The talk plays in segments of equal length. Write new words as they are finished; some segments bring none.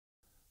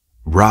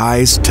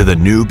Rise to the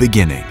new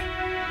beginning,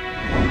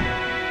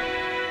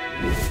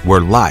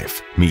 where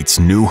life meets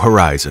new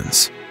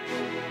horizons.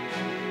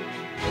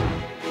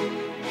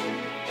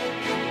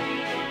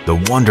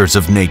 The wonders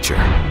of nature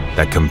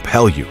that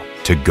compel you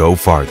to go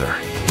farther.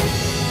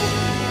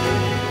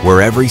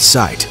 Where every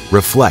sight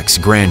reflects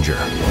grandeur.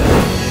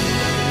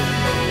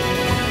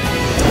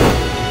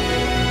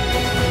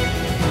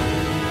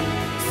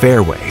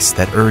 Fairways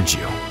that urge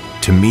you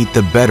to meet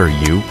the better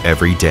you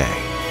every day.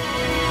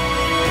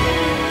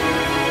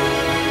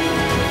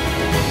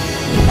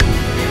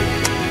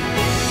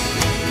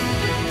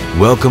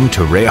 Welcome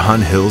to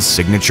Rayhan Hills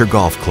Signature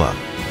Golf Club.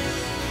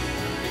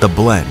 The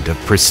blend of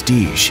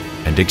prestige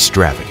and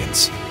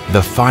extravagance.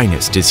 The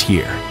finest is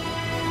here.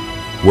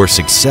 Where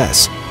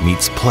success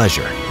meets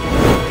pleasure.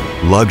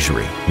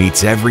 Luxury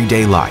meets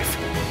everyday life.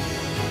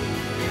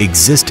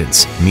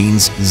 Existence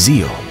means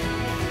zeal,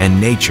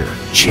 and nature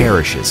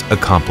cherishes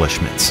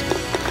accomplishments.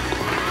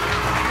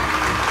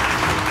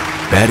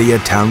 Badia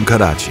Town,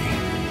 Karachi.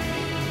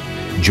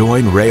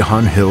 Join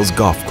Rayhan Hills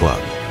Golf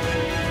Club,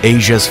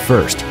 Asia's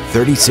first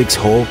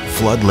 36-hole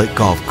floodlit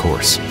golf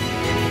course.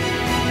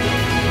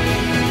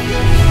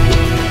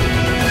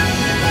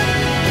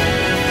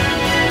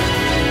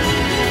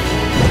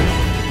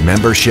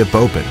 Membership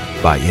open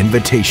by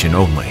invitation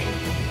only.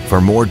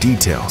 For more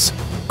details,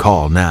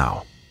 call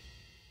now.